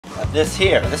This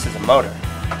is a motor.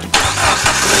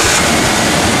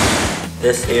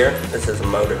 This is a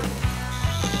motor.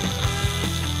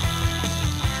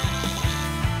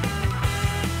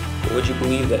 Would you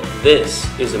believe that this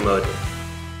is a motor?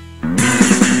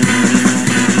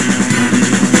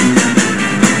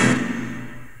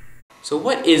 So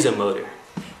what is a motor?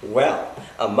 Well,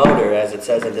 a motor, as it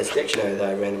says in this dictionary that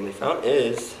I randomly found,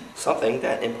 is something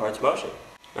that imparts motion.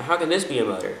 Now how can this be a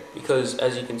motor? Because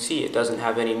as you can see, it doesn't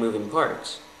have any moving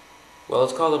parts. Well,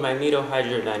 it's called a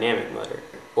magnetohydrodynamic motor,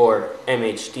 or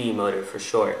MHD motor for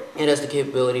short. It has the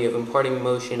capability of imparting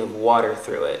motion of water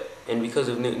through it, and because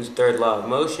of Newton's third law of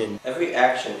motion, every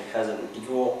action has an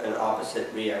equal and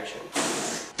opposite reaction.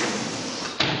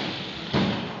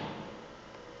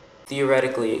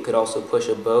 Theoretically, it could also push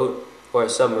a boat or a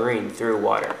submarine through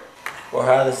water. Well,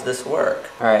 how does this work?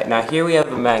 Alright, now here we have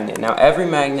a magnet. Now every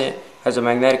magnet has a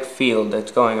magnetic field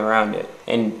that's going around it.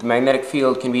 And the magnetic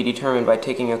field can be determined by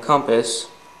taking a compass,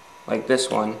 like this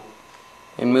one,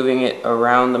 and moving it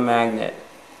around the magnet.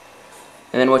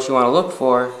 And then what you want to look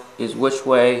for is which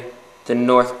way the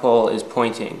North Pole is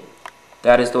pointing.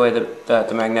 That is the way that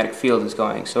the magnetic field is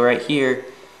going. So right here,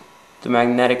 the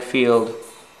magnetic field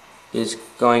is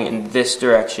going in this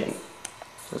direction.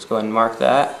 So let's go ahead and mark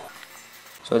that.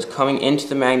 So it's coming into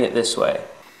the magnet this way.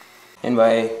 And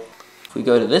if we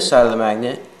go to this side of the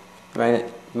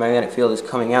magnetic field is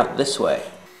coming out this way.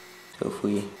 So if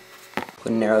we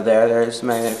put an arrow there, there's the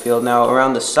magnetic field. Now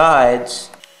around the sides,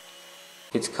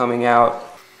 it's coming out,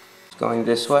 it's going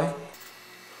this way.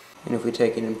 And if we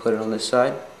take it and put it on this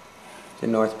side, the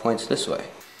north points this way.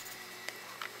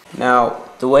 Now,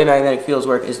 the way magnetic fields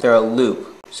work is they're a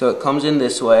loop. So it comes in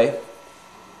this way,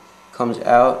 comes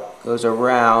out, goes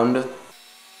around,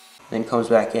 then comes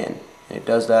back in. And it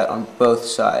does that on both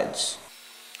sides.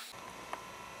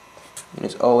 And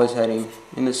it's always heading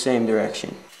in the same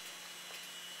direction.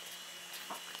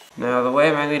 Now the way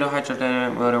a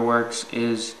magnetohydrodynamic motor works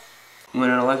is when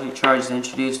an electric charge is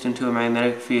introduced into a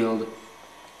magnetic field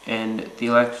and the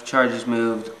electric charge is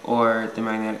moved or the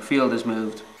magnetic field is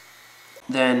moved,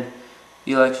 then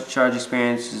the electric charge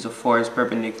experiences a force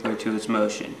perpendicular to its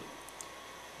motion.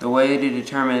 The way to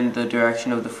determine the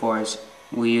direction of the force,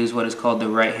 we use what is called the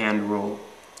right-hand rule.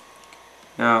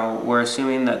 Now we're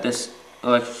assuming that this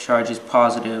electric charge is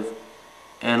positive,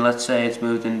 and let's say it's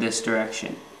moved in this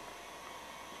direction.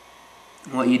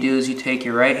 What you do is you take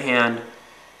your right hand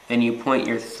and you point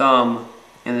your thumb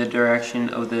in the direction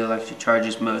of the electric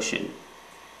charge's motion.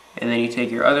 And then you take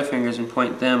your other fingers and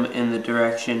point them in the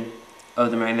direction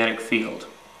of the magnetic field.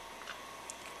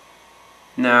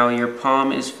 Now your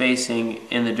palm is facing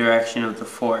in the direction of the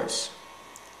force.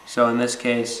 So in this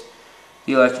case,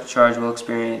 the electric charge will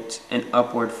experience an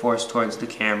upward force towards the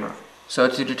camera. So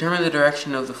to determine the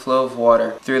direction of the flow of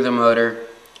water through the motor,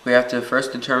 we have to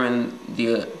first determine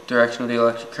the direction of the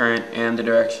electric current and the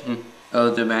direction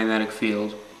of the magnetic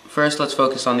field. First, let's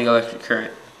focus on the electric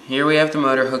current. Here we have the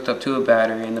motor hooked up to a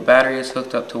battery, and the battery is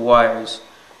hooked up to wires,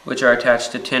 which are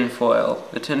attached to tin foil.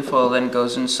 The tin foil then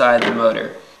goes inside the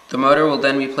motor. The motor will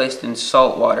then be placed in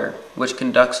salt water, which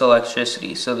conducts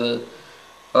electricity, so the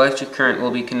electric current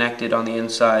will be connected on the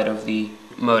inside of the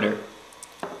motor.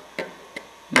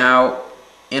 Now,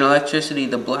 in electricity,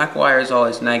 the black wire is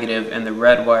always negative and the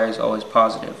red wire is always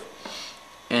positive.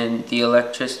 And the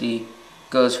electricity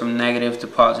goes from negative to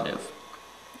positive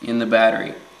in the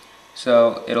battery.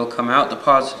 So it'll come out the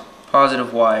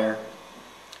positive wire,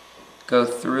 go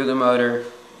through the motor,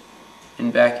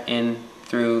 and back in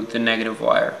through the negative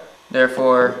wire.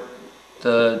 Therefore,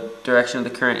 the direction of the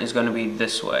current is going to be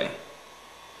this way.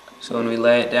 So when we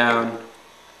lay it down,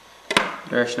 the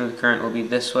direction of the current will be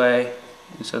this way,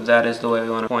 and so that is the way we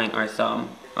want to point our thumb.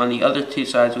 On the other two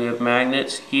sides we have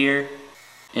magnets here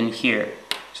and here.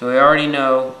 So we already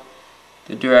know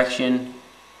the direction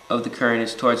of the current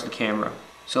is towards the camera.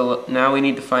 So now we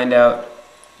need to find out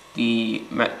the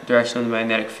direction of the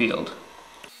magnetic field.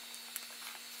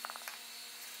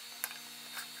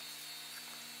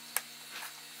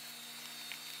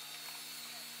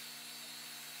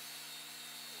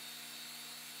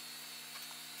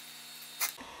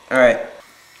 Alright,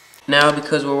 now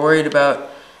because we're worried about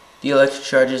the electric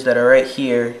charges that are right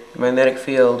here, the magnetic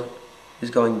field is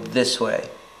going this way.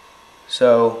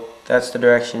 So that's the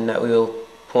direction that we will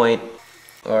point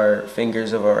our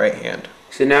fingers of our right hand.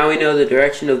 So now we know the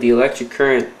direction of the electric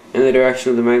current and the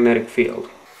direction of the magnetic field.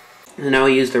 And now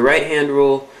we use the right hand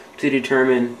rule to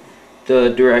determine the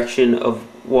direction of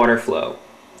water flow.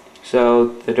 So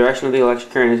the direction of the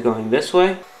electric current is going this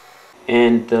way,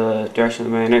 and the direction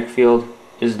of the magnetic field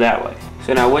is that way.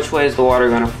 So now which way is the water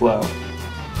going to flow?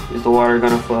 Is the water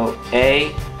going to flow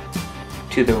A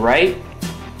to the right,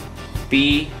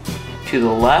 B to the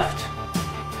left,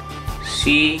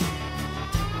 C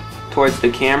towards the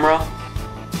camera,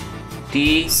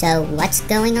 D So what's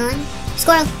going on?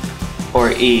 Squirrel.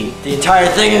 or E. The entire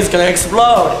thing is gonna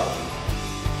explode!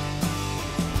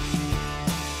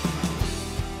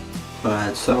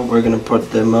 Alright, so we're gonna put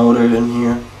the motor in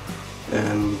here,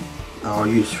 and I'll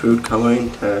use food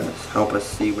coloring to help us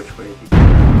see which way.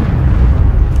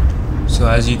 So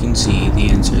as you can see, the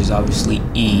answer is obviously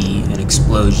E, an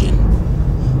explosion.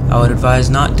 I would advise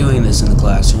not doing this in the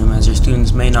classroom, as your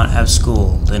students may not have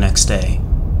school the next day.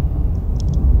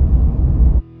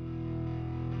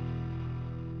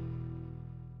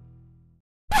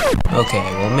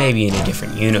 Okay, well maybe in a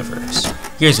different universe.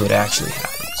 Here's what actually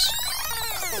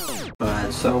happens.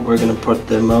 Alright, so we're gonna put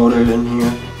the motor in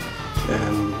here,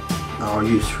 and I'll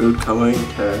use food coloring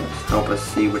to help us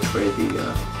see which way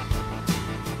the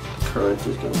current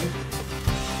is going.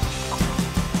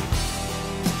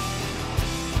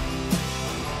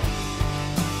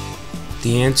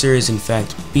 The answer is in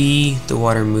fact B, the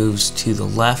water moves to the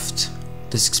left.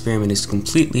 This experiment is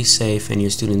completely safe and your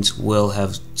students will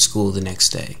have school the next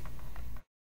day.